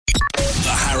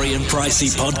Harry and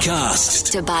Pricey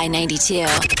podcast. Dubai 92.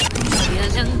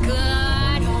 Feeling good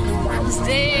on a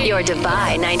Wednesday. Your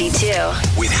Dubai 92.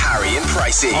 With Harry and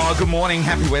Pricey. Oh, good morning.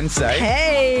 Happy Wednesday.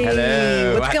 Hey.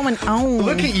 Hello. What's going on?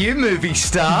 Look at you, movie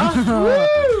star.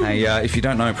 Woo. Hey, if you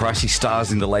don't know, Pricey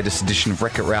stars in the latest edition of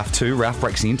Wreck-It Ralph 2. Ralph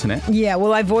Breaks the Internet. Yeah,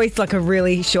 well, I voiced like a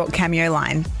really short cameo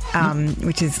line,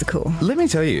 which is cool. Let me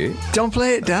tell you. Don't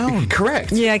play it down.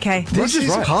 Correct. Yeah, okay. This is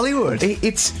right. Hollywood.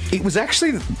 It was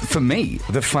actually, for me,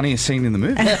 the funniest scene in the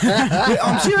movie. Yeah,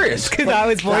 I'm serious. Because I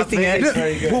was voicing it.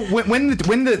 Very good. Well, when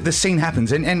the scene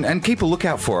happens, and people look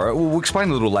out for it, we'll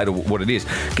explain a little later what it is.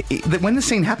 When the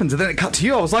scene happens and then it cut to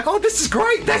you, I was like, oh, this is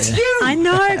great. That's you. I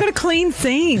know, I got a clean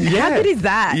scene. Yeah. How good is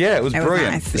that? Yeah, it was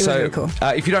brilliant. Nice. It was So, really cool.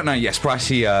 if you don't know, yes,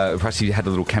 Pricey had a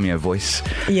little cameo voice.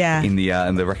 Yeah. In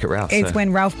the Wreck-It Ralph. It's so.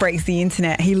 when Ralph breaks the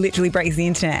internet. He literally breaks the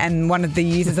internet, and one of the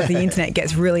users of the internet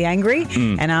gets really angry.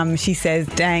 And she says,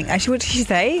 "Dang!" Actually, what did she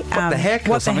say? What the heck?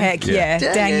 or What the something? heck? Yeah,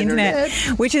 dang internet.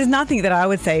 Which is nothing that I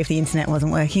would say if the internet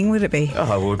wasn't working, would it be?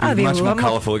 Oh, it would be I'd much a more lot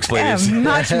colourful expletives. Yeah,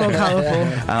 much more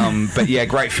colourful. But yeah,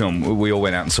 great film. We all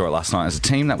went out and saw it last night as a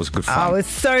team. That was good fun. Oh, it was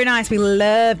so nice. We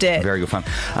loved it. Very good fun.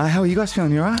 How are you guys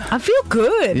feeling? You all right? I feel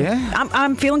good. Yeah?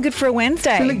 I'm feeling good for a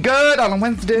Wednesday. Feeling good on a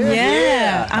Wednesday.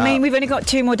 Yeah. I mean, we've only got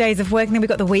 2 more days of work and then we've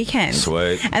got the weekend.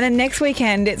 Sweet. And then next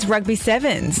weekend, it's rugby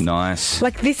sevens. Nice.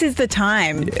 Like, this is the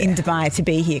time in Dubai to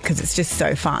be here because it's just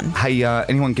so fun. Hey,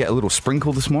 anyone get a little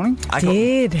sprinkle this morning? I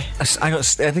didn't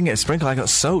get a sprinkle. I got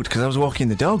soaked because I was walking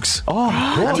the dogs. Oh,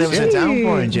 And there was a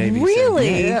downpour in JVC.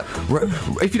 Really? Yeah.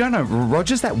 If you don't know,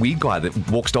 Roger's that weird guy that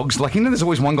walks dogs. Like, you know, there's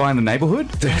always one guy in the neighbourhood.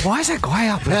 Why is that guy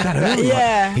up that early?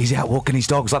 Yeah. Like, he's out walking his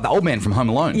dogs, like the old man from Home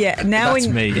Alone. Yeah, now That's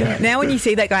when me, yeah. now when you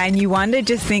see that guy and you wonder,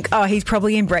 just think, oh, he's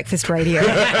probably in breakfast radio.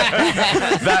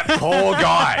 That poor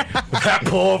guy. That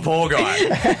poor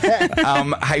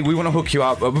guy. Hey, we want to hook you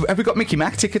up. Have we got Mickey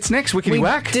Mac tickets next? Wickety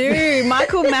whack. Do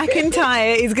Michael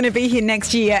McIntyre is going to be here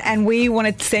next year, and we want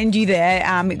to send you there.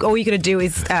 All you got to do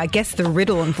is guess the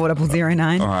riddle on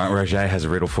 4009. All right, Roger has a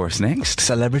riddle for us next.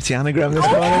 Celebrity anagram this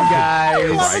morning,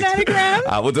 guys. Love an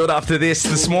anagram. We'll do it after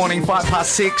this morning,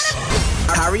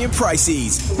 6:05. Harry and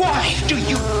Pricey's. Why do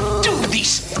you do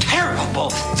these terrible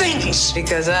things?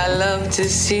 Because I love to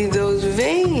see those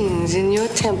veins in your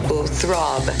temple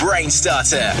throb. Brain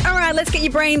starter. All right, let's get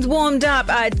your brains warmed up.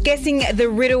 Guessing the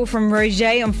riddle from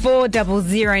Roger on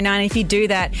 4009. If you do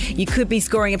that, you could be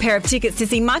scoring a pair of tickets to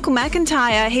see Michael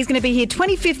McIntyre. He's going to be here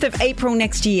 25th of April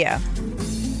next year.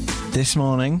 This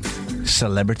morning,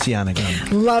 celebrity anagram.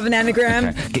 Love an anagram.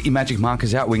 Okay. Get your magic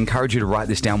markers out. We encourage you to write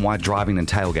this down while driving and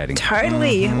tailgating.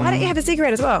 Totally. Why don't you have a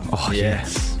cigarette as well? Oh,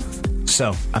 yes.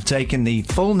 So, I've taken the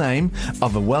full name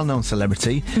of a well-known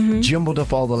celebrity, jumbled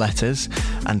up all the letters,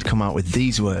 and come out with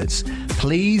these words.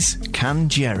 Please, can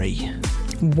Jerry?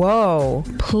 Whoa,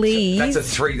 please. That's a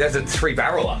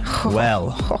three-barreler.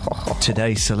 Well,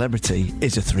 today's celebrity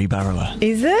is a 3-barreler.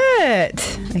 Is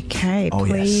it? Okay, Oh,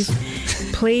 please. yes.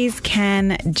 Please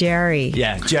can Jerry.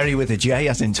 Yeah, Jerry with a J,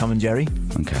 as in Tom and Jerry.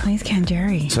 Okay. Please can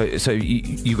Jerry. So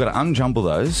you've got to unjumble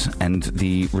those, and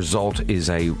the result is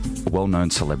a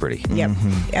well-known celebrity. Yep.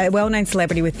 A well-known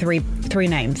celebrity with three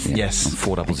names. Yes.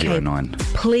 4009.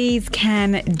 Please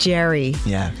can Jerry.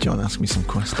 Yeah, do you want to ask me some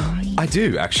questions? I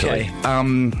do, actually.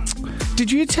 Okay. Did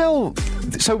you tell...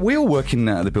 So we all work in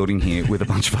the building here with a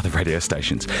bunch of other radio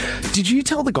stations. Did you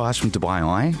tell the guys from Dubai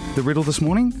Eye the riddle this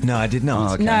morning? No, I did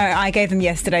not. Oh, okay. No, I gave them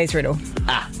yesterday's riddle.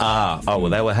 Oh, well,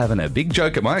 they were having a big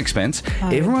joke at my expense.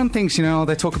 Everyone thinks,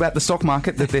 they talk about the stock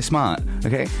market, that they're smart,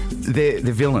 okay? They're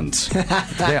villains.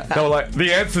 They were like,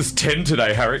 the answer's 10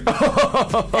 today, Harry.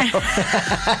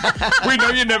 We know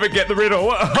you never get the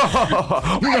riddle.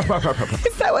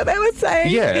 Is that what they were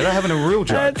saying? Yeah, they're having a real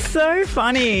joke. That's so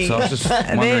funny. So I was just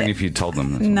wondering if you'd told them.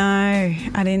 That's all. No,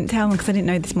 I didn't tell them because I didn't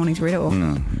know this morning's riddle.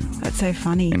 No. That's so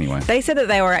funny. Anyway. They said that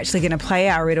they were actually going to play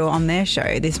our riddle on their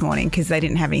show this morning because they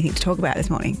didn't have anything to talk about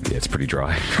this morning. Yeah, it's pretty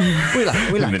dry. We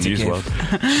like in the to news give. world.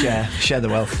 Share the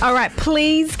wealth. All right,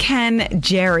 please can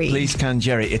Jerry. Please can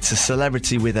Jerry. It's a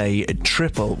celebrity with a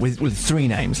triple, with 3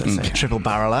 names, let's say. Triple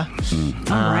barreler.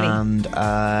 Alrighty.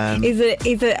 And,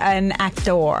 Is it an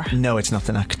actor? no, it's not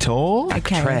an actor.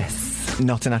 Okay. Actress.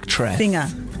 Not an actress. Singer.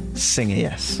 Singer,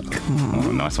 yes.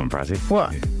 Oh, nice one, Pricey.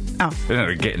 What? Oh.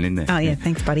 They're getting in there. Oh, yeah,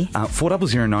 thanks, buddy.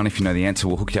 4009, if you know the answer,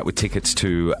 we'll hook you up with tickets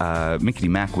to Mickety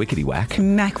Mac, Wickety Whack.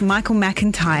 Michael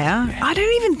McIntyre. I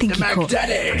don't even think he called.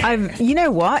 Daddy. You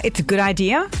know what? It's a good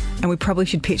idea. and we probably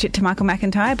should pitch it to Michael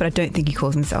McIntyre, but I don't think he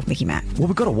calls himself Mickey Mac. Well,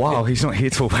 we've got a while. He's not here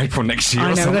till April next year.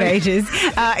 I or know, we've got something. ages.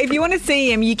 If you want to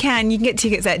see him, you can get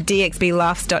tickets at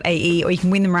dxblaughs.ae, or you can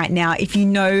win them right now. If you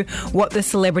know what the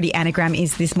celebrity anagram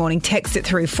is this morning, text it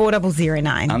through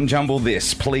 4009. Unjumble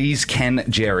this, please, Ken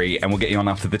Jerry, and we'll get you on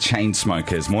after the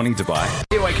Chainsmokers. Morning, Dubai.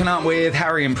 You're waking up with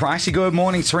Harry and Pricey. Good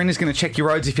morning. Serena's going to check your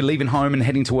roads if you're leaving home and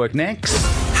heading to work next.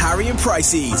 Harry and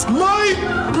Pricey's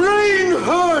My brain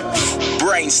hurts.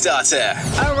 Brain Starter.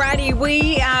 Alrighty,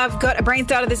 we have got a brain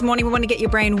starter this morning. We want to get your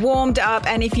brain warmed up,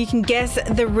 and if you can guess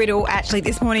the riddle, actually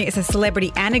this morning it's a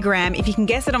celebrity anagram. If you can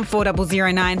guess it on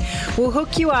 4009, we'll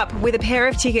hook you up with a pair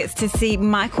of tickets to see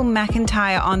Michael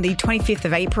McIntyre on the 25th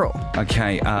of April.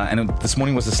 Okay, and this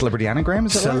morning was a celebrity anagram,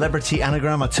 is that right? Celebrity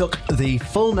anagram. I took the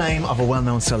full name of a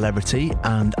well-known celebrity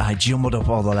and I jumbled up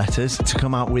all the letters to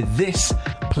come out with this.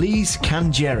 Please,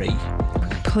 can Jerry?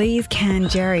 Please, can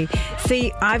Jerry.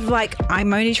 See,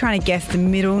 I'm only trying to guess the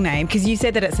middle name because you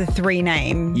said that it's a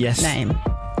three-name Yes. name.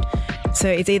 So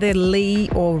it's either Lee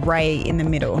or Ray in the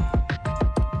middle.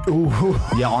 Ooh.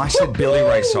 Yeah, I said Billy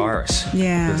Ray Cyrus.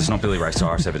 Yeah. But it's not Billy Ray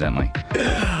Cyrus, evidently.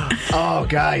 Oh,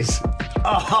 guys.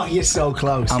 Oh, you're so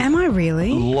close. Am I A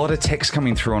really? lot of text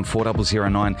coming through on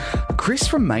 4009. Chris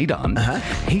from Maidan,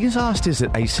 he has asked, is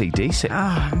it AC/DC?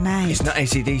 Oh, mate. It's not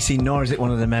AC/DC, nor is it one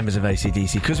of the members of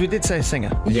AC/DC, because we did say a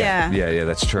singer. Yeah. Yeah,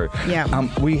 that's true. Yeah.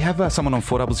 We have someone on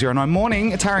 4009.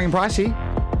 Morning, it's Harry and Pricey.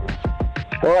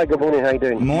 All right, good morning. How you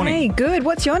doing? Morning. Hey, good.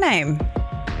 What's your name?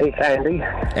 It's Andy.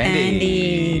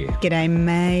 Andy. G'day,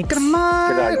 mate.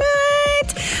 G'day.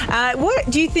 Mate. What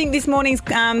do you think this morning's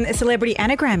celebrity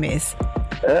anagram is?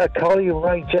 Carly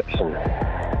Rae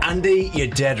Jepsen. Andy, you're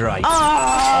dead right.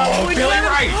 Oh, Billy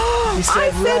Ray. You said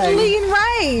I said Ray. Lee and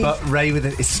Ray. But Ray with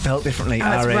it is spelled differently.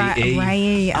 That's right, R-A-E.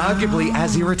 Ray. Arguably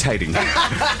as irritating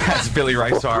as Billy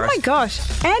Ray Oh Cyrus. my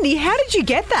gosh. Andy, how did you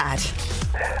get that?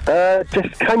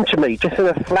 Just came to me, just in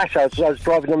a flash. I was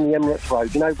driving on the Emirates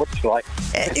Road. You know what it's like?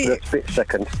 Just in a split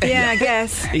second. Yeah, I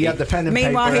guess. He had the pen and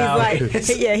Meanwhile, paper out. he's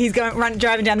like, yeah, he's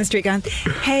driving down the street going,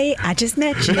 hey, I just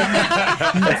met you.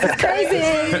 This is crazy.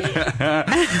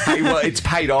 Hey, well, it's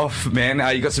paid off, man.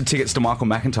 You got some tickets to Michael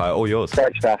McIntyre, all yours.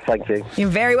 Great stuff, thank you. You're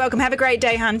very welcome. Have a great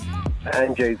day, hun.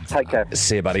 And you, take care.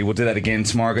 See you, buddy. We'll do that again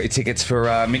tomorrow. Got your tickets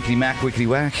for Mickey Mac, Wickety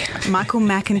Whack. Michael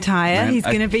McIntyre. Man, He's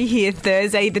going to be here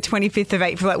Thursday, the 25th of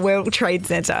April at World Trade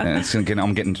Center.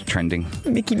 I'm getting trending.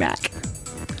 Mickey Mac.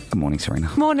 Good morning, Serena.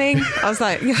 Morning. I was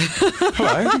like, Hello.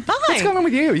 hi. What's going on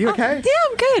with you? Are you okay? Yeah,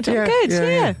 I'm good. Yeah, I'm good. yeah, Yeah,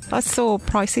 yeah. I saw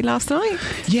Pricey last night.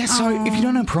 Yeah, so if you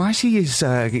don't know, Pricey is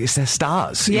their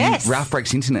stars. Yes. In Ralph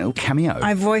Breaks Internet, little cameo.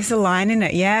 I voice a line in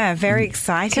it. Yeah, very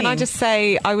exciting. Can I just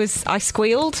say I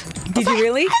squealed? Did you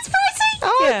really? It's Pricey.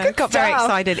 Oh, yeah, good got very stuff.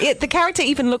 excited. The character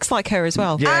even looks like her as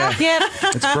well. Yeah. Yeah.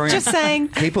 It's brilliant. Just saying.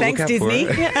 People Thanks, look out Disney.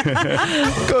 for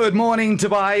it. Good morning,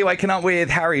 Dubai. You're waking up with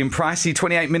Harry and Pricey,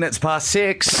 28 minutes past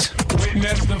 6.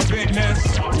 Witness the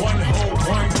fitness, one hope,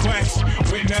 one quest.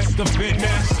 Witness the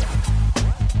fitness.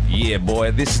 Yeah,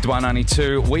 boy, this is Dubai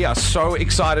 92. We are so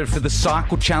excited for the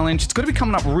Cycle Challenge. It's going to be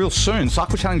coming up real soon.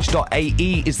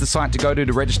 Cyclechallenge.ae is the site to go to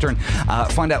register and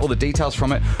find out all the details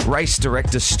from it. Race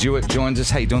director Stuart joins us.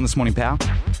 How you doing this morning, pal?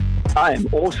 I am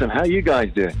awesome. How you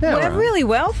guys doing? We're really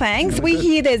well, thanks. We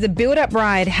hear there's a build-up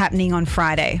ride happening on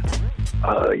Friday.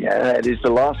 Oh, yeah, it is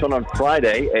the last one on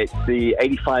Friday. It's the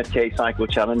 85K Cycle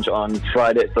Challenge on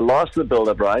Friday. It's the last of the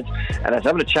build-up rides. And I was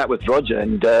having a chat with Roger,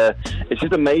 and it's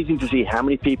just amazing to see how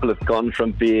many people have gone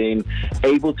from being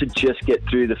able to just get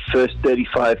through the first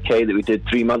 35K that we did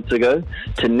 3 months ago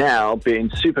to now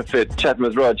being super fit. Chatting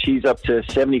with Rog, he's up to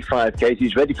 75Ks.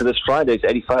 He's ready for this Friday's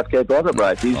 85K build-up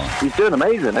ride. He's doing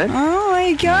amazing, eh? Oh, there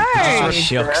you go. Oh,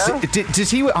 shucks. Does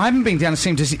he? I haven't been down to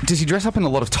see him. Does he dress up in a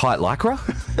lot of tight lycra?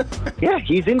 Yeah,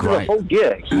 he's into Great. the whole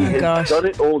gear. He has gosh. got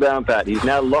it all down pat. He's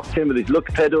now locked in with his look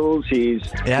pedals. He's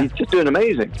just doing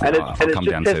amazing. And Oh, I'll it's come just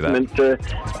down to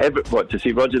testament to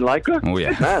see Roger and Lycra? Oh,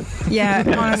 yeah. Good man.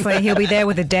 Yeah, honestly, he'll be there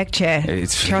with a deck chair.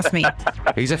 Trust me.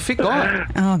 He's a fit guy.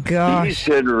 Oh, He's gosh.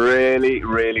 doing really,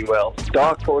 really well.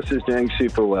 Dark Horse is doing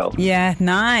super well. Yeah,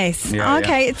 nice. Yeah,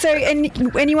 okay, so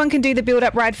anyone can do the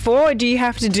build-up ride or do you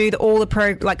have to do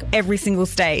every single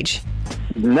stage?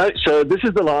 No, so this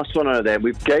is the last one out there.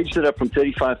 We've gauged it up from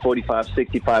 35, 45,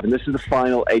 65, and this is the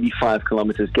final 85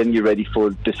 kilometers, getting you ready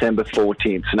for December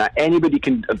 14th. So now anybody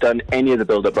can have done any of the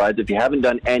build-up rides. If you haven't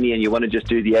done any and you want to just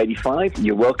do the 85,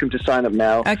 you're welcome to sign up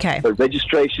now. Okay. But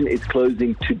registration is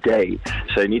closing today.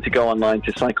 So you need to go online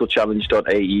to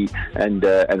cyclechallenge.ae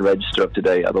and register up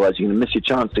today. Otherwise, you're going to miss your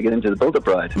chance to get into the build-up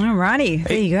ride. Alrighty,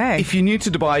 there you go. If you're new to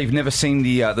Dubai, you've never seen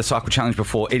the Cycle Challenge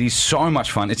before, it is so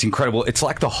much fun. It's incredible. It's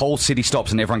like the whole city stops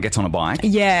stops and everyone gets on a bike.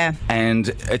 Yeah. And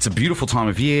it's a beautiful time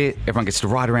of year. Everyone gets to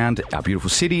ride around our beautiful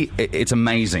city. It's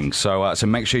amazing. So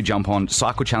make sure you jump on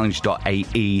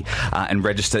cyclechallenge.ae and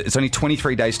register. It's only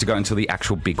 23 days to go until the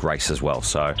actual big race as well.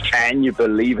 So, and you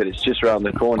believe it, it's just around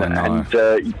the corner.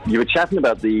 And you were chatting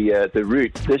about the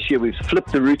route. This year we've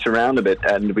flipped the route around a bit,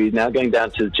 and we're now going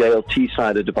down to the JLT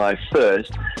side of Dubai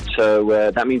first.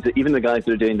 So that means that even the guys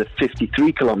that are doing the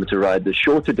 53-kilometre ride, the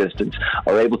shorter distance,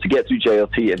 are able to get through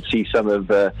JLT and see some of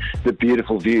the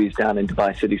beautiful views down in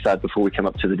Dubai city side before we come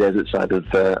up to the desert side of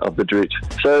the route.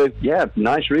 So, yeah,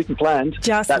 nice route and planned.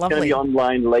 Just That's lovely. going to be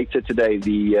online later today.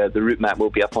 The route map will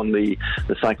be up on the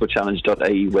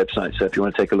cyclechallenge.ae website. So if you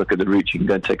want to take a look at the route, you can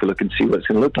go and take a look and see what it's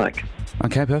going to look like.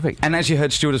 Okay, perfect. And as you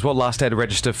heard, Stuart, as well, last day to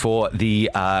register for the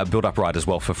build-up ride as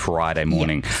well for Friday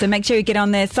morning. Yeah. So make sure you get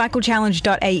on there,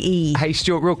 cyclechallenge.ae. Hey,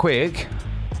 Stuart, real quick.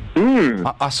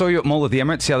 I saw you at Mall of the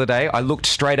Emirates the other day. I looked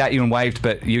straight at you and waved,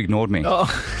 but you ignored me. Oh.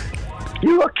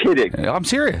 You are kidding. I'm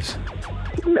serious.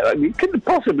 No, it couldn't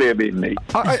possibly have been me.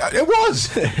 It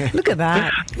was. Look at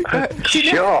that.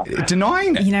 Sure.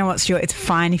 Denying it. You know what, Stuart? It's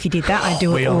fine if you did that. I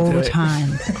do it all the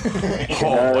time.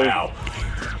 Wow.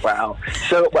 Wow.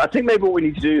 So I think maybe what we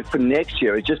need to do for next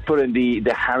year is just put in the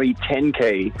Harry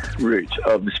 10K route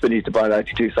of the Spinneys Dubai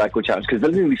 92 Cycle Challenge, because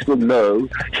then we still know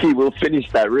he will finish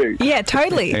that route. Yeah,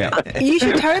 totally. Yeah. You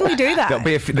should totally do that.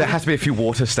 There has to be a few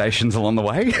water stations along the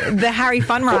way. The Harry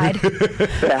Fun Ride.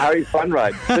 The Harry Fun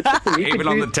Ride. Even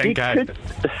on the 10K.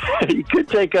 He could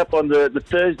take up on the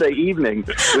Thursday evening.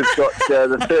 We've got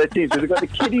the 13th. We've got the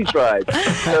kiddies ride.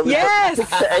 So we've got 6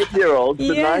 to 8-year-olds,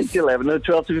 the 9 to 11, and the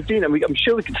 12 to 15. And I'm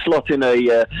sure we could slot in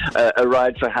a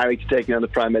ride for Harry to take on the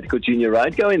Prime Medical Junior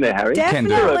ride. Go in there, Harry.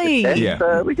 Definitely.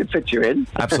 Yeah. We could fit you in.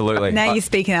 Absolutely. Now you're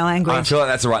speaking our language. I feel like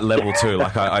that's the right level too.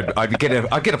 Like I'd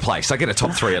get a place. I get a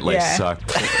top 3 at least. Yeah.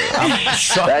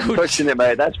 So that's pushing it,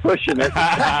 mate. That's pushing it.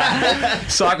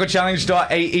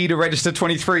 Cyclechallenge.ae to register.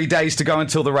 23 days to go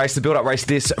until the race, the build-up race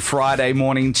this Friday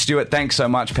morning. Stuart, thanks so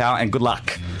much, pal, and good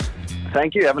luck.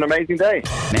 Thank you. Have an amazing day.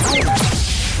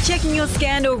 Checking your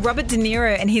scandal, Robert De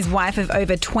Niro and his wife of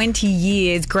over 20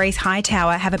 years, Grace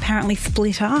Hightower, have apparently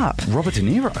split up. Robert De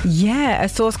Niro? Yeah, a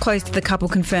source close to the couple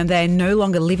confirmed they are no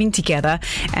longer living together,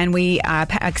 and we are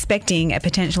expecting a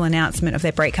potential announcement of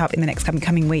their breakup in the next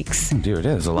coming weeks. Oh, dear, it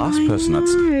is. The last person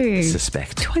I'd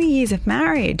suspect. 20 years of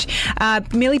marriage.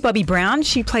 Millie Bobby Brown,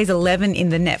 she plays 11 in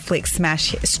the Netflix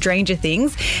smash Stranger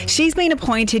Things. She's been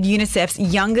appointed UNICEF's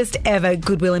youngest ever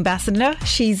Goodwill Ambassador.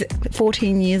 She's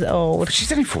 14 years old.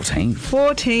 She's only 14.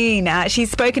 14. She's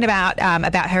spoken about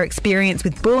her experience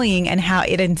with bullying and how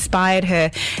it inspired her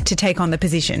to take on the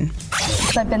position.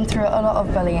 I've been through a lot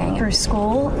of bullying through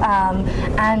school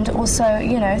and also,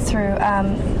 through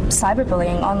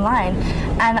cyberbullying online.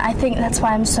 And I think that's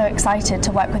why I'm so excited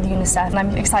to work with UNICEF. And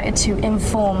I'm excited to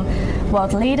inform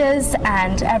world leaders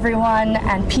and everyone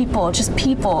and people,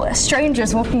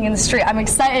 strangers walking in the street. I'm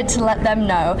excited to let them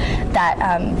know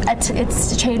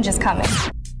that change is coming.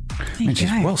 And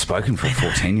she's well spoken for a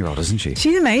 14-year-old, isn't she?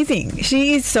 She's amazing.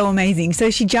 She is so amazing.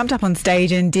 So she jumped up on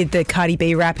stage and did the Cardi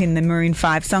B rap in the Maroon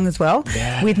 5 song as well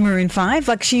with Maroon 5.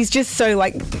 Like, she's just so,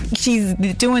 she's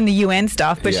doing the UN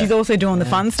stuff, but she's also doing the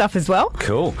fun stuff as well.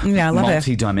 Cool. Yeah, I love her.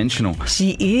 Multi-dimensional.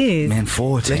 She is. Man,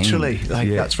 14. Literally.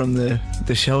 That's from the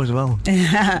show as well.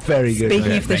 Very good.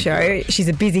 Speaking of the show, she's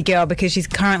a busy girl because she's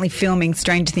currently filming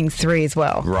Stranger Things 3 as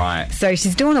well. Right. So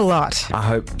she's doing a lot. I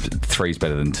hope 3's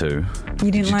better than 2. You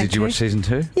didn't like Did you watch season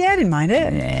 2? Yeah, I didn't mind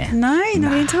it. Yeah. No,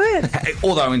 not into it.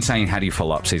 Although in saying, how do you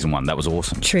follow up season 1? That was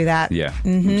awesome. True that. Yeah.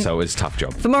 So it was a tough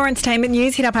job. For more entertainment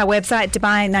news, hit up our website,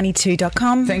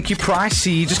 Dubai92.com. Thank you,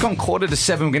 Pricey. Just gone 6:45.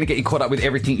 We're going to get you caught up with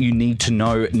everything you need to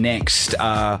know next.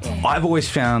 I've always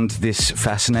found this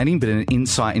fascinating, but an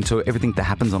insight into everything that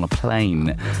happens on a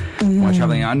plane while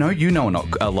travelling. I know you know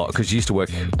a lot because you used to work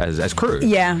as crew.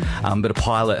 Yeah. But a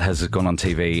pilot has gone on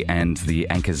TV and the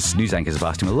news anchors have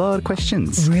asked him a lot of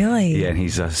questions. Really? Yeah, and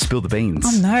he's spilled the beans.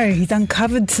 Oh no, he's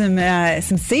uncovered some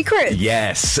secrets.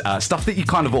 Yes, stuff that you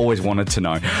kind of always wanted to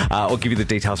know. I'll give you the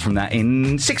details from that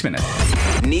in 6 minutes.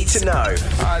 Need to know.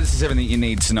 This is everything you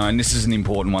need to know, and this is an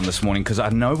important one this morning because I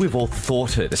know we've all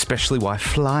thought it, especially while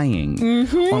flying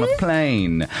on a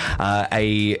plane.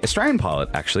 A Australian pilot,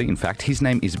 actually, in fact, his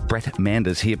name is Brett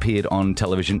Manders. He appeared on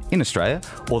television in Australia,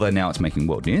 although now it's making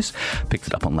world news. Picked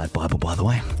it up on Lad Bible, by the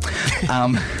way.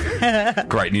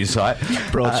 Great news site.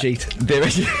 Broadsheet.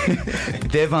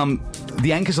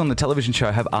 The anchors on the television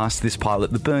show have asked this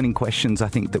pilot the burning questions I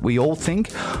think that we all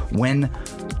think when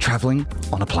travelling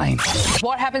on a plane.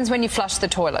 What happens when you flush the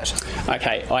toilet?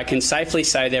 Okay, I can safely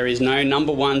say there is no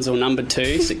number ones or number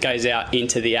twos that goes out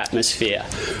into the atmosphere.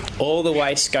 All the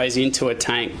waste goes into a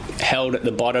tank held at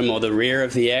the bottom or the rear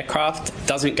of the aircraft,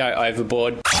 doesn't go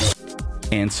overboard.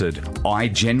 Answered, I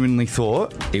genuinely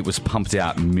thought it was pumped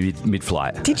out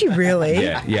mid-flight. Did you really?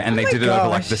 Yeah, and they did it over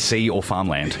like the sea or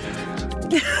farmland.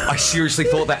 I seriously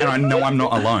thought that, and I know I'm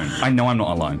not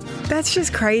alone. That's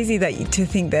just crazy to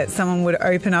think that someone would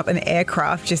open up an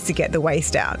aircraft just to get the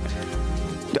waste out.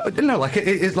 No, like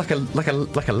it's like a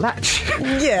latch.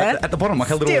 Yeah. At the bottom,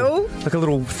 like a little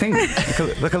thing,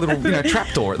 like a little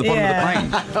trapdoor at the bottom of the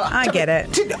plane. I get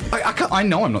it. I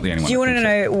know I'm not the only one. Do you want to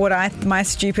know what my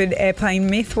stupid airplane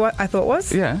myth? What I thought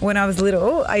was? Yeah. When I was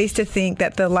little, I used to think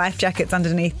that the life jackets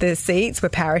underneath the seats were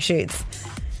parachutes.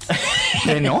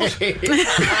 They're not.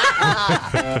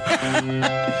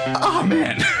 Oh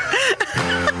man.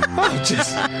 Oh,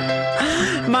 just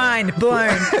mind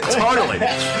blown. Totally.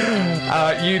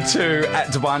 You two at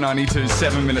Dubai 92,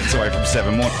 7 minutes away from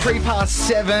 7. More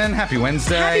 7. Happy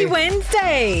Wednesday. Happy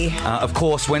Wednesday. Of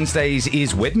course, Wednesdays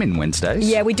is Wedmin Wednesdays.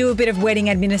 Yeah, we do a bit of wedding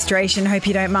administration. Hope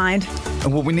you don't mind.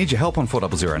 Well, we need your help on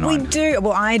 4009. We do.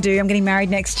 Well, I do. I'm getting married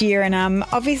next year, and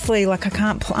obviously, I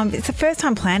can't. It's the first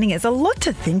time planning it. It's a lot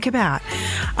to think about.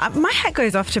 My hat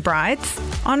goes off to brides.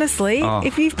 Honestly,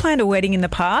 if you've planned a wedding in the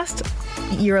past,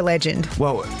 you're a legend.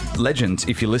 Well, legends,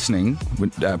 if you're listening,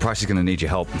 Price is going to need your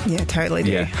help. Yeah, totally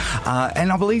do. Yeah.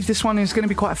 And I believe this one is going to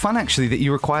be quite fun, actually, that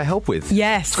you require help with.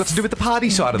 Yes. It's got to do with the party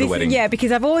side of the wedding. Yeah,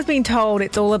 because I've always been told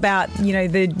it's all about,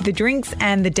 the drinks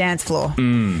and the dance floor.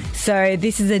 So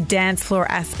this is a dance floor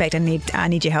aspect I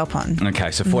need your help on.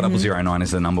 Okay, so 4009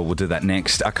 is the number. We'll do that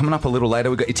next. Coming up a little later,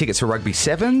 we've got your tickets for Rugby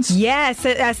Sevens. Yeah,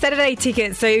 so, Saturday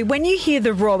tickets. So when you hear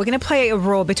the roar, we're going to play a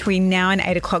roar between now and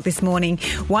 8 o'clock this morning.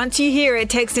 Once you hear it,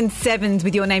 text in sevens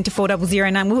with your name to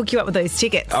 4009. We'll hook you up with those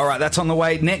tickets. All right, that's on the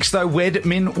way. Next, though,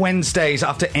 Wedmin Wednesdays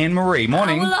after Anne-Marie.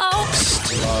 Morning.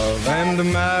 Love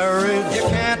and marriage, you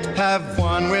can't have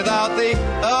one without the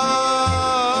other.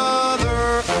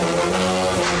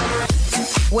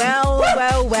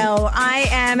 Well, I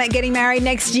am getting married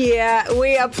next year.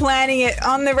 We are planning it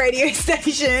on the radio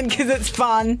station because it's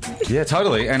fun. Yeah,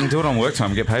 totally. And do it on work time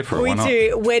and get paid for it. Why not? We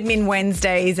do Wedmin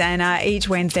Wednesdays, and each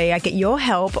Wednesday I get your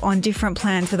help on different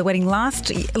plans for the wedding.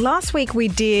 Last week we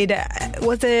did,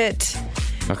 was it...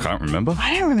 I can't remember.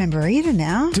 I don't remember either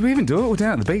now. Did we even do it? We're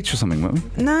down at the beach or something,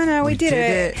 weren't we? No, we did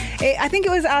it. I think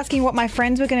it was asking what my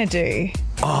friends were going to do.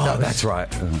 Oh, that's right.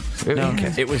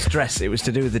 It was dress. It was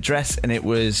to do with the dress, and it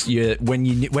was when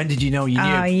did you know you knew?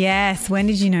 Oh, yes. When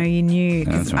did you know you knew?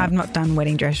 Because right. I've not done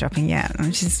wedding dress shopping yet.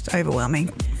 It's just overwhelming.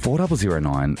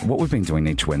 4009. What we've been doing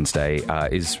each Wednesday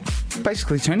is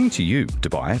basically turning to you,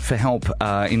 Dubai, for help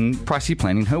in Pricey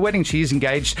planning her wedding. She is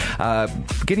engaged,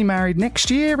 getting married next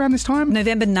year around this time?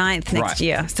 November 9th next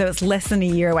year. So it's less than a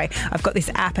year away. I've got this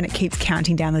app and it keeps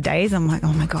counting down the days. I'm like,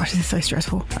 oh my gosh, this is so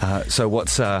stressful. So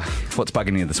what's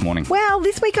bugging you this morning? Well,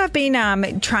 this week I've been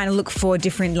trying to look for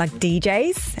different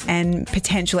DJs and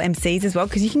potential MCs as well,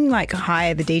 because you can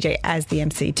hire the DJ as the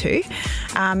MC too.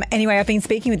 Anyway, I've been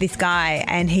speaking with this guy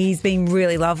and he's been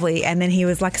really lovely. And then he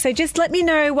was like, so just let me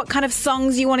know what kind of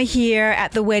songs you want to hear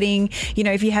at the wedding.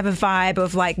 If you have a vibe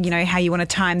of how you want to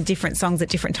time different songs at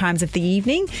different times of the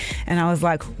evening. And I was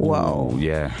like, whoa. Ooh,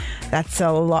 yeah. That's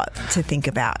a lot to think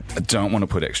about. I don't want to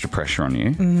put extra pressure on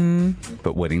you,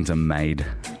 but weddings are made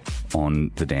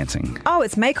on the dancing. Oh,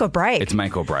 it's make or break. It's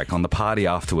make or break. On the party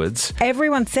afterwards.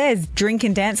 Everyone says drink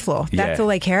and dance floor. That's all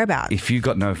they care about. If you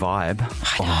got no vibe,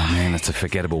 man, it's a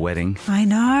forgettable wedding. I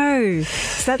know.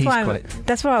 So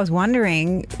that's what I was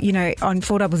wondering, on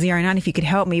 4009, if you could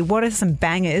help me, what are some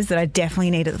bangers that I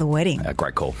definitely need at the wedding?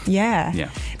 Great call. Yeah. Yeah.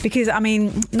 Because,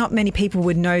 not many people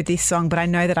would know this song, but I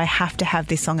know that I have to have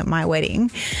this song at my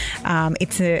wedding.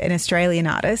 It's an Australian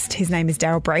artist. His name is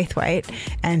Daryl Braithwaite,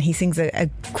 and he sings a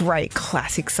great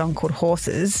classic song called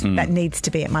Horses that needs to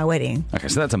be at my wedding. Okay,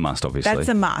 so that's a must, obviously. That's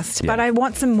a must, yeah. but I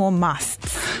want some more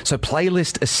musts. So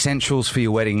playlist essentials for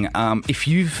your wedding. If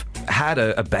you've had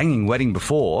a banging wedding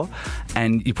before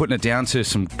and you're putting it down to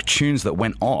some tunes that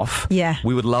went off,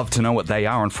 we would love to know what they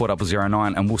are on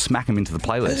 4009 and we'll smack them into the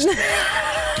playlist.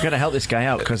 You've got to help this guy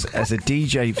out because as a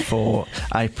DJ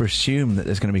I presume that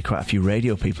there's going to be quite a few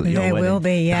radio people at your wedding. There will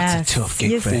be, yes. That's a tough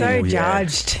gig You're for you. so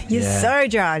judged. You're so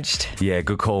judged. Yeah,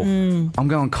 good call. I'm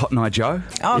going Cotton Eye Joe.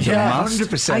 Oh, yeah,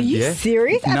 100%. Are you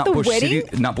serious? At the wedding?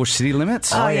 Nutbush City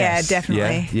Limits. Oh, yeah,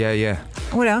 definitely. Yeah.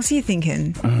 What else are you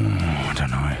thinking? I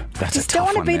don't know. That's just a tough don't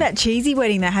want to one be there. that cheesy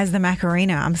wedding that has the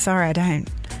Macarena. I'm sorry, I don't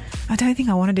think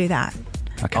I want to do that.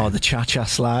 Or the cha-cha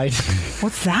slide.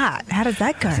 What's that? How does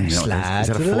that go? Slide Is that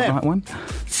a to the Fortnite left. one?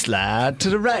 Slide to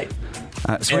the right.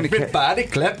 Serena Ke- Everybody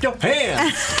clap your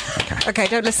hands. Okay,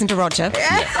 don't listen to Roger.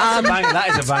 That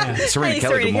is a banger. Serena Hey,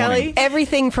 Kelly, Serena good morning. Kelly.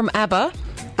 Everything from ABBA.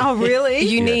 Oh, really?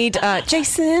 You need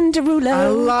Jason Derulo. I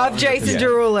love Jason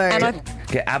Derulo. And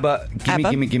Yeah, ABBA,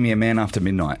 ABBA. Give me a man after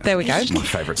midnight. There we go. It's my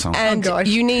favourite song. And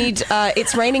you need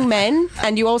It's Raining Men,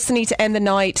 and you also need to end the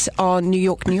night on New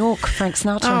York, New York, Frank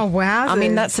Sinatra. Oh, wow. I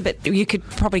mean, that's a bit... You could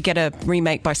probably get a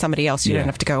remake by somebody else. You don't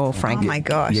have to go all Frank. Oh, my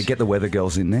gosh. Yeah, get the Weather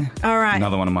Girls in there. All right.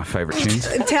 Another one of my favourite tunes.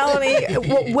 Tell me,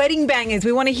 what wedding bangers.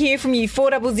 We want to hear from you.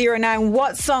 4009.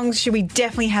 What songs should we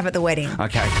definitely have at the wedding?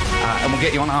 Okay, and we'll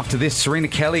get you on after this. Serena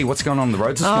Kelly, what's going on the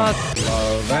roads this morning?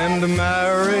 Love and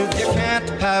marriage, you can't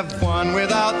have one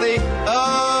without the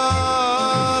other.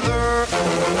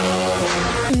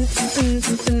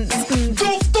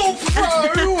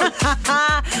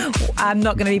 I'm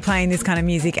not going to be playing this kind of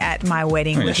music at my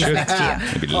wedding You which is should. next year.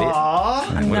 It'd be lit. What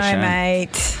a No, shame.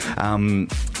 mate.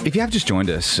 If you have just joined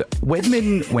us,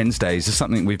 Wedmen Wednesdays is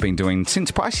something we've been doing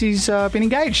since Pricey's been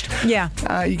engaged. Yeah.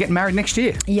 You're getting married next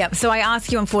year. Yep. So I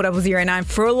asked you on 4009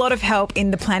 for a lot of help in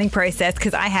the planning process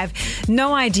because I have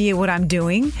no idea what I'm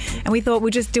doing. And we thought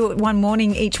we'd just do it one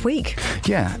morning each week.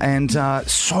 Yeah, and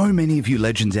so many of you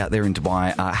legends out there in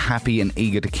Dubai are happy and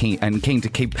eager to keen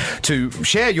to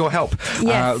share your help.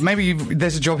 Yes. Maybe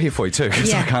there's a job here for you too,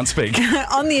 because I can't speak.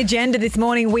 On the agenda this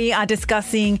morning, we are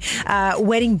discussing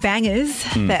wedding bangers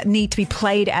that need to be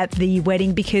played at the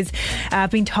wedding because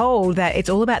I've been told that it's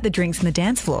all about the drinks and the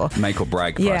dance floor. Make or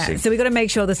break, Yeah, Pricey. so we've got to make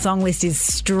sure the song list is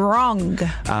strong.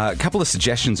 A couple of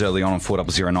suggestions early on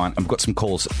 4009. I've got some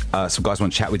calls. Some guys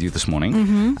want to chat with you this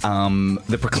morning.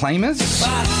 The Proclaimers.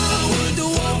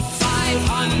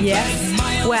 Yes.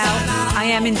 Well, I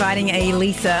am inviting a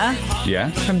Lisa Yeah.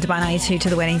 from Dubai 92 to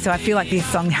the wedding, so I feel like this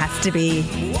song has to be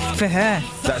for her.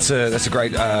 That's a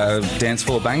great dance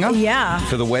floor banger. Yeah.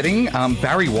 For the wedding.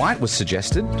 Barry White was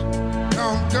suggested.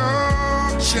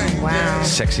 Wow.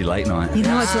 Sexy Late Night. You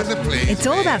know, it's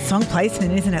all about song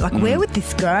placement, isn't it? Like, where would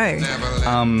this go?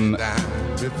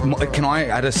 Can I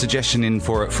add a suggestion in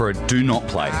for a do not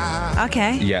play?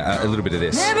 Okay. Yeah, a little bit of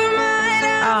this.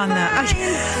 Oh, no.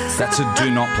 That's a do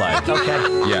not play. Okay.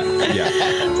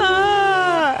 Yeah.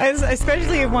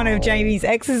 Especially if one of Jamie's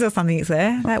exes or something's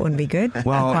there. That wouldn't be good.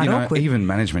 Well, Quite you know, awkward. even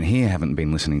management here haven't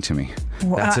been listening to me.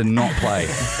 That's a not play.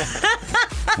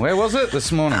 Where was it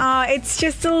this morning? It's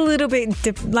just a little bit,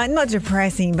 not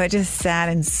depressing, but just sad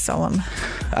and solemn.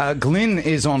 Glenn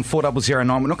is on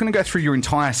 4009. We're not going to go through your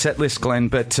entire set list, Glenn,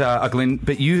 but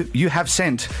you have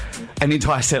sent an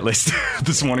entire set list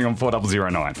this morning on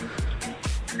 4009.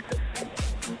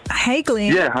 Hey,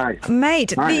 Glenn. Yeah, hi.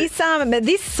 Mate, Hi. this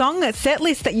song set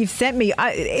list that you've sent me,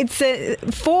 it's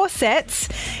 4 sets,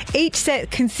 each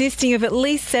set consisting of at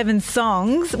least 7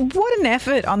 songs. What an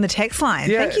effort on the text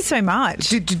line. Yeah. Thank you so much.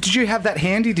 Did you have that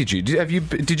handy, did you? Did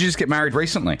you just get married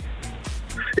recently?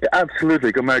 Yeah,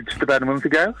 absolutely. Got married just about a month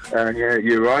ago. And yeah,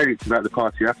 you're right. It's about the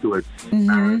party afterwards.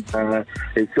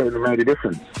 It's certainly made a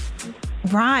difference.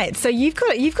 Right. So you've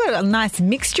got a nice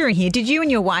mixture in here. Did you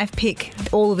and your wife pick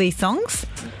all of these songs?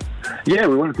 Yeah,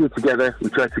 we wanted to do it together. We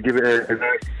tried to give it a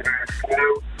nice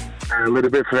flow, a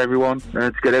little bit for everyone,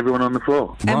 to get everyone on the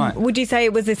floor. And would you say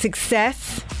it was a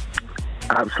success?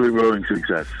 Absolute roaring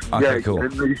success. Okay, cool.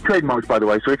 It's trademarked, by the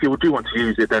way, so if you do want to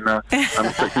use it, then I'm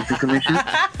expecting some commission.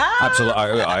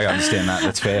 Absolutely. I understand that.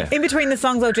 That's fair. In between the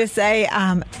songs, I'll just say,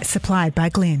 supplied by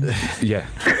Glenn. Yeah.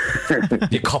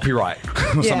 Your copyright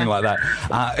or something like that.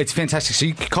 It's fantastic. So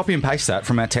you can copy and paste that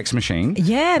from our text machine.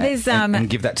 Yeah, there's... and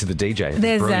give that to the DJ.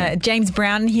 There's James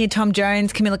Brown here, Tom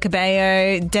Jones, Camila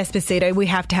Cabello, Despacito. We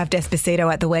have to have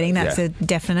Despacito at the wedding. That's a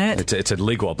definite. It's a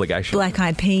legal obligation. Black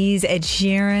Eyed Peas, Ed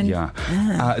Sheeran. Yeah.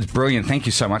 It's brilliant. Thank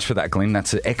you so much for that, Glenn.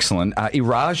 That's excellent.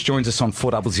 Iraj joins us on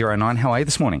 4009. How are you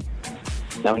this morning?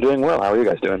 I'm doing well. How are you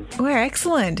guys doing? We're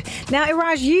excellent. Now,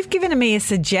 Iraj, you've given me a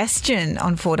suggestion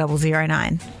on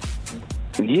 4009.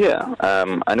 Yeah,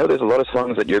 I know there's a lot of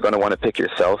songs that you're going to want to pick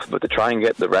yourself, but to try and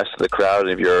get the rest of the crowd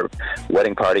of your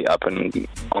wedding party up and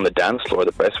on the dance floor,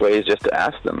 the best way is just to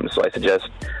ask them. So I suggest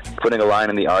putting a line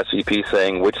in the RSVP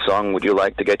saying, which song would you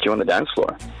like to get you on the dance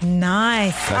floor?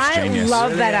 Nice. That's I genius.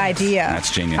 love that idea. That's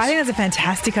genius. I think that's a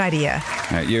fantastic idea.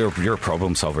 You're a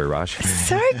problem solver, Raj.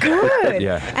 So good.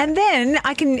 Yeah. And then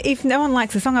I can, if no one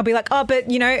likes the song, I'll be like, oh, but,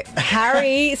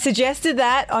 Harry suggested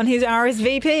that on his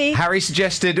RSVP. Harry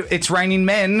suggested It's Raining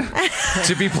Men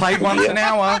to be played once an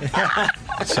hour.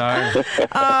 So...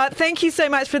 Thank you so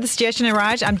much for the suggestion,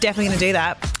 Iraj. I'm definitely going to do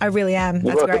that. I really am.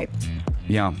 That's great.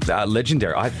 Yeah,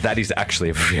 legendary. That is actually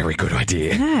a very good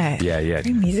idea. Yeah.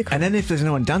 Musical. And then if there's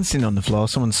no one dancing on the floor,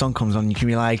 someone's song comes on, you can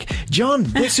be like, John,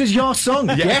 this is your song.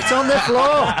 Get on the floor.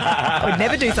 I would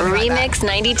never do something Remix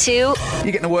 92. You're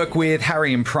getting to work with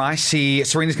Harry and Pricey.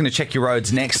 Serena's going to check your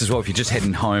roads next as well if you're just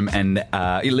heading home and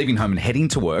you're leaving home and heading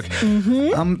to work.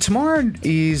 Tomorrow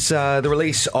is the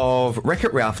release of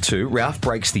Wreck-It Ralph 2, Ralph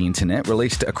Breaks the Internet,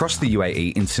 released across the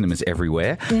UAE in cinemas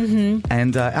everywhere.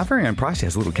 And our very own Pricey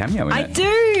has a little cameo in it. I do.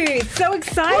 It's so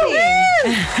exciting.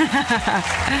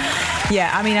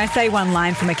 Yeah, I mean, I say one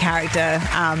line from a character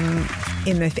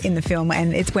in the film,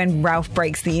 and it's when Ralph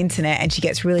breaks the internet and she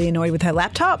gets really annoyed with her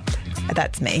laptop.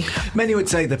 That's me. Many would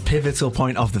say the pivotal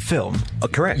point of the film. Oh,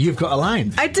 correct. You've got a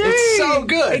line. I do. It's so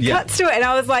good. It cuts to it, and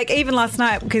I was like, even last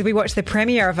night, because we watched the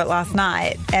premiere of it last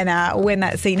night, and when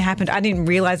that scene happened, I didn't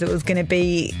realise it was going to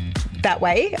be that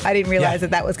way. I didn't realise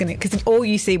that was going to... Because all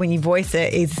you see when you voice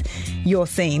it is your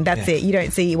scene. That's it. You don't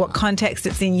see what context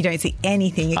it's in. You don't see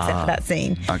anything except for that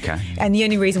scene. Okay. And the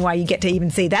only reason why you get to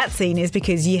even see that scene is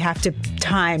because you have to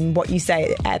time what you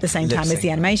say at the same time as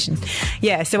the animation.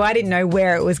 Yeah, so I didn't know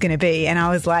where it was going to be. And I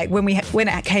was like, when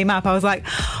it came up, I was like,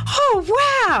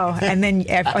 oh, wow. And then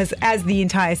as the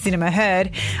entire cinema heard,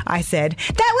 I said,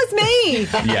 that was me.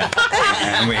 Yeah.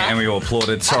 and we all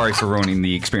applauded. Sorry for ruining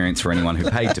the experience for anyone who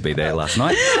paid to be there last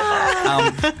night.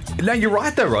 No, you're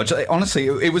right though, Roger. Honestly,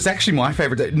 it was actually my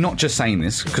favourite. Not just saying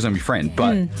this because I'm your friend,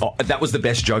 but that was the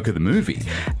best joke of the movie.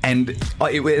 And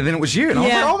then it was you, and I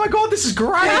was like, oh my God, this is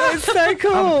great. Yeah, it's so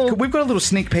cool. We've got a little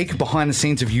sneak peek behind the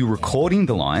scenes of you recording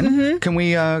the line. Can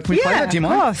we play that? Do you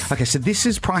mind? Of course. Okay, so this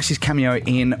is Pricey's cameo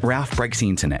in Ralph Breaks the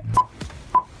Internet.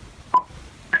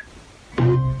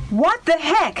 What the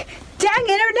heck? Dang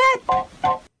internet!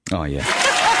 Oh, yeah.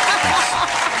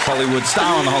 Hollywood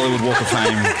star on the Hollywood Walk of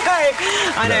Fame.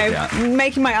 I know.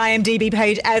 Making my IMDb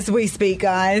page as we speak,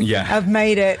 guys. Yeah. I've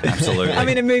made it. Absolutely. I'm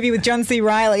in a movie with John C.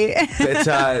 Reilly.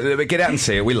 But get out and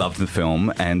see it. We loved the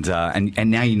film, and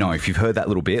now you know. If you've heard that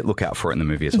little bit, look out for it in the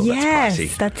movie as well. Yes, that's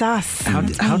Pricey. that's us.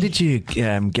 How did you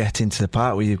get into the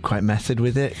part? Were you quite method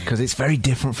with it? Because it's very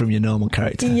different from your normal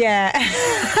character. Yeah.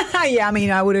 Yeah, I mean,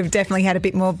 I would have definitely had a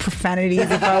bit more profanity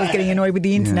if I was getting annoyed with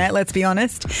the internet, let's be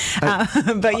honest.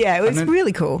 But yeah, it was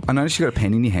really cool. I noticed you got a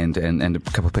pen in your hand and a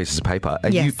couple of pieces of paper. Are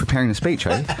you preparing a speech,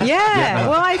 eh? Yeah.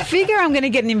 Well, I figure I'm going to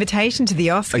get an invitation to the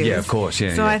Oscars. Yeah, of course,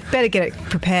 yeah. So I better get it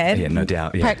prepared. Yeah, no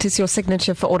doubt. Yeah. Practice your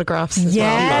signature for autographs as well.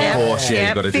 Yeah. Of course,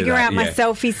 you've got to figure do that. out my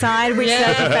selfie side, which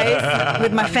selfie face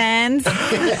with my fans.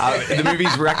 The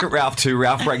movie's Wreck-It Ralph 2,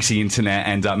 Ralph Breaks the Internet,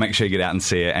 and make sure you get out and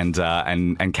see it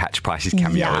and catch Pricey's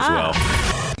cameo as well.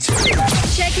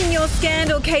 Checking your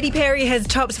scandal, Katy Perry has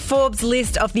topped Forbes'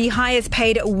 list of the highest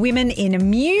paid women in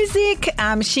music.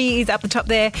 She is up the top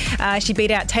there. She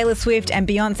beat out Taylor Swift and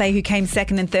Beyonce, who came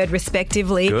second and third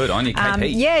respectively. Good on you,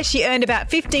 KP. Yeah, she earned about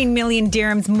 15 million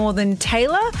dirhams more than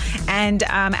Taylor and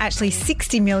actually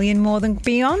 60 million more than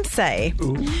Beyonce.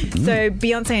 So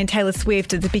Beyonce and Taylor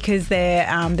Swift, because their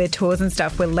tours and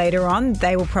stuff were later on,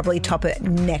 they will probably top it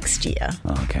next year.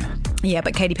 Oh, okay. Yeah,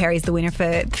 but Katy Perry's the winner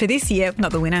for this year.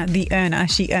 Not the winner, the earner.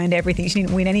 She earned everything. She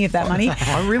didn't win any of that money.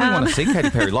 I really want to see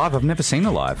Katy Perry live. I've never seen her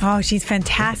live. Oh, she's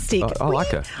fantastic. I like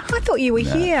her. I thought you were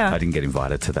here. I didn't get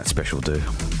invited to that special do. She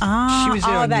was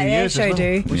there on that New air Year's show as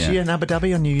well. do. Was she in Abu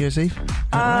Dhabi on New Year's Eve?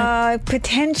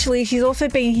 Potentially. She's also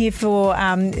been here for...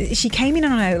 she came in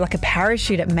on a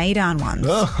parachute at Maidan once.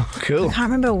 Oh, cool. I can't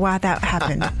remember why that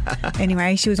happened.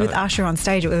 Anyway, she was with Usher on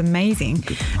stage. It was amazing.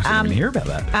 I didn't even hear about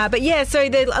that. But yeah, so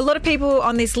a lot of people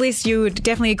on this list you would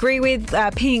definitely agree with.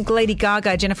 Pink, Lady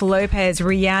Gaga, Jennifer Lopez,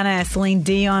 Rihanna, Celine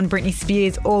Dion, Britney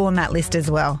Spears, all on that list as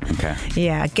well. Okay.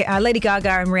 Yeah, Lady Gaga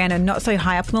and Rihanna are not so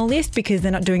high up on the list because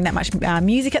they're not doing that much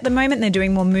music at the moment. They're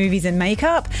doing more movies and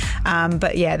makeup.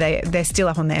 But yeah, they're still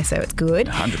up on there, so it's good.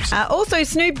 100%. Also,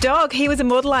 Snoop Dogg, he was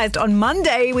immortalised on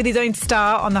Monday with his own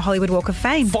star on the Hollywood Walk of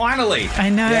Fame. Finally! I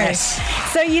know. Yes.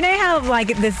 So you know how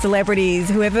the celebrities,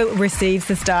 whoever receives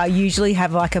the star, usually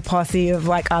have a posse of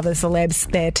other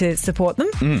celebs there to support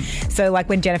them. So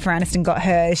when Jennifer Aniston got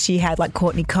hers, she had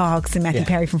Courtney Cox and Matthew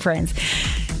Perry from Friends.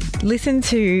 Listen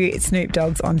to Snoop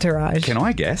Dogg's entourage. Can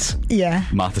I guess? Yeah.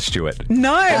 Martha Stewart.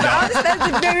 No,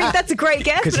 that's a great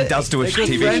guess. Because he does do a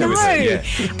TV show with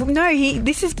it. Yeah. No,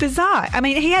 this is bizarre. I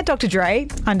mean, he had Dr. Dre,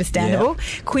 understandable.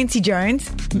 Yeah. Quincy Jones,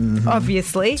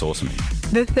 obviously. It's awesome.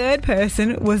 The third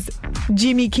person was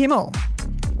Jimmy Kimmel.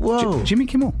 Whoa. Jimmy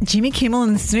Kimmel. Jimmy Kimmel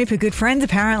and Snoop are good friends,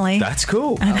 apparently. That's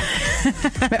cool.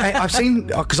 I've seen,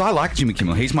 because I like Jimmy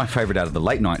Kimmel. He's my favourite out of the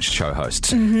late night show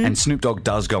hosts. And Snoop Dogg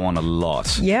does go on a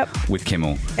lot with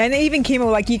Kimmel. And even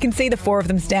Kimmel, like, you can see the four of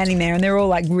them standing there and they're all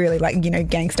like really like, you know,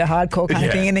 gangster hardcore kind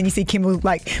of thing. And then you see Kimmel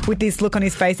like with this look on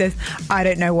his face as, I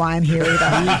don't know why I'm here either.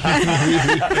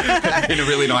 In a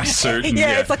really nice suit. And,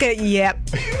 it's like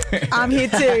I'm here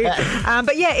too.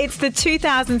 But yeah, it's the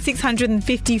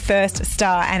 2,651st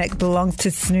star and it belongs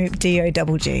to Snoop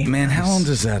D-O-double-G. Man, how long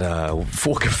does that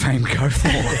Fork of Fame go for?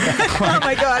 Oh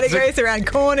my God, it goes around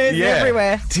corners and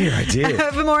everywhere. Dear, oh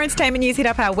dear. For more entertainment news, hit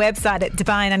up our website at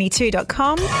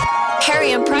Dubai92.com.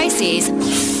 Harry and Pricey's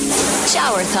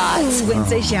Shower Thoughts.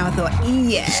 Wednesday shower thought,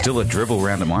 yeah. Still a dribble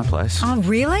round at my place. Oh,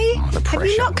 really? The Have pressure.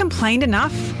 you not complained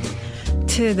enough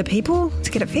to the people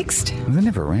to get it fixed? They're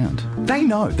never around. They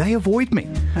know. They avoid me.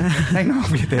 They know.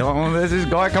 They're like, oh, there's this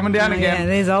guy coming down again. Yeah,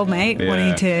 there's old mate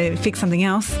wanting to fix something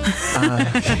else.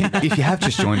 If you have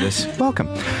just joined us,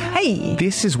 welcome. Hey.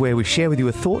 This is where we share with you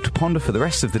a thought to ponder for the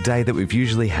rest of the day that we've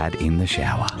usually had in the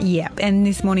shower. Yeah, and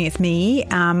this morning it's me.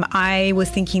 I was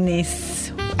thinking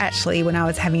this actually when I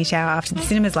was having a shower after the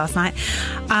cinemas last night.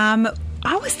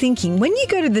 I was thinking, when you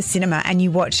go to the cinema and you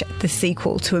watch the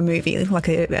sequel to a movie, like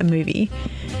a movie,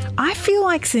 I feel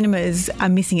like cinemas are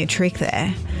missing a trick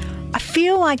there. I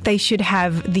feel like they should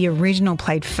have the original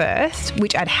played first,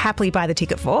 which I'd happily buy the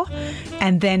ticket for,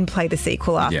 and then play the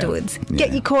sequel afterwards. Yeah.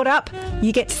 Get you caught up.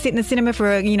 You get to sit in the cinema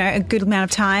for a good amount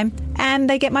of time, and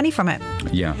they get money from it.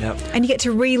 Yeah. And you get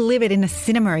to relive it in a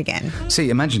cinema again. See,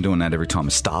 imagine doing that every time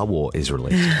a Star Wars is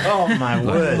released. Oh, my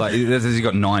word. Like, you've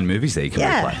got 9 movies there you can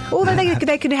replay. Or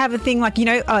they could have a thing like,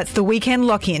 it's the weekend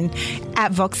lock-in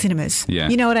at Vox Cinemas. Yeah.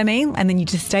 You know what I mean? And then you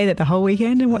just stay there the whole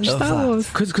weekend and watch Star Wars.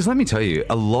 Because let me tell you,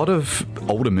 a lot of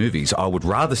older movies I would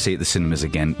rather see at the cinemas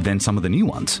again than some of the new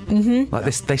ones. Mm-hmm. Like,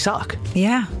 they suck.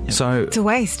 Yeah. So it's a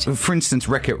waste. For instance,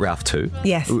 Wreck-It Ralph 2.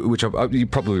 Yes. Which you're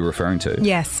probably referring to.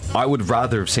 Yes. I would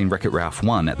rather have seen Wreck-It Ralph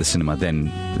 1 at the cinema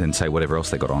than say whatever else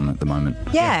they got on at the moment.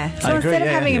 Yeah. So instead of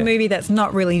having a movie that's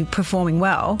not really performing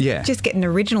well, just get an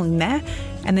original in there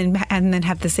and then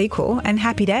have the sequel and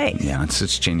happy days. Yeah,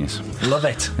 it's genius. Love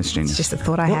it. It's genius. It's just a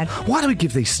thought I had. Why do we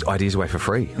give these ideas away for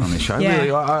free on this show? Yeah.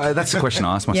 Really, that's the question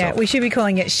I ask myself. Yeah, we should be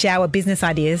calling it shower business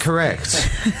ideas. Correct.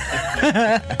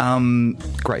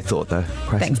 Great thought, though.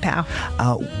 Thanks, pal.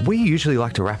 We usually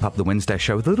like to wrap up the Wednesday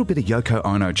show with a little bit of Yoko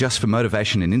Ono just for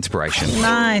motivation and inspiration.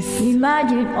 Nice.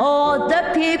 Imagine all the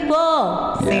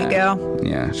people. Sing it, girl.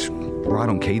 Yeah, it's right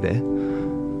on key there.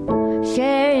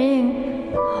 Sharing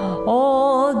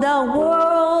all the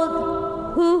world.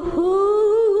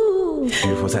 Ooh.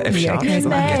 Beautiful. Was that F sharp? It gets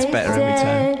better every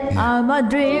time. I'm a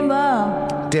dreamer.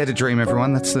 Dare to dream,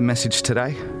 everyone. That's the message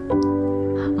today.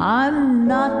 I'm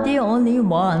not the only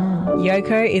one.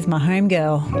 Yoko is my home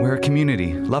girl. We're a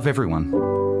community. Love everyone.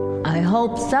 I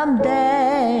hope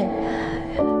someday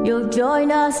you'll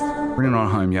join us. Bring it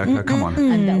on home, Yoko. Come on.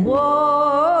 And the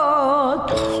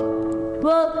world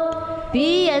will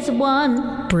be as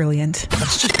one. Brilliant.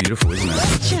 That's just beautiful, isn't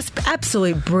it? Just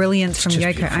absolute brilliance from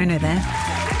Yoko Ono there.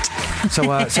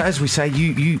 So as we say,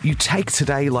 you take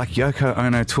today like Yoko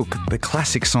Ono took the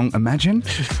classic song Imagine.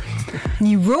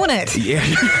 You ruin it. Yeah.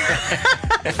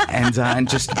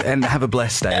 and have a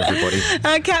blessed day, everybody.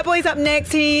 Catboy's up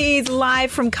next. He is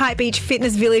live from Kite Beach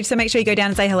Fitness Village, so make sure you go down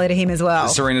and say hello to him as well.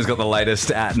 Serena's got the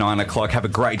latest at 9 o'clock. Have a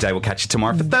great day. We'll catch you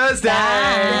tomorrow for Thursday.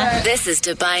 Bye. This is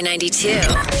Dubai 92. The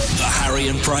Harry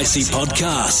and Pricey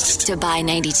Podcast. Dubai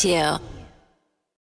 92.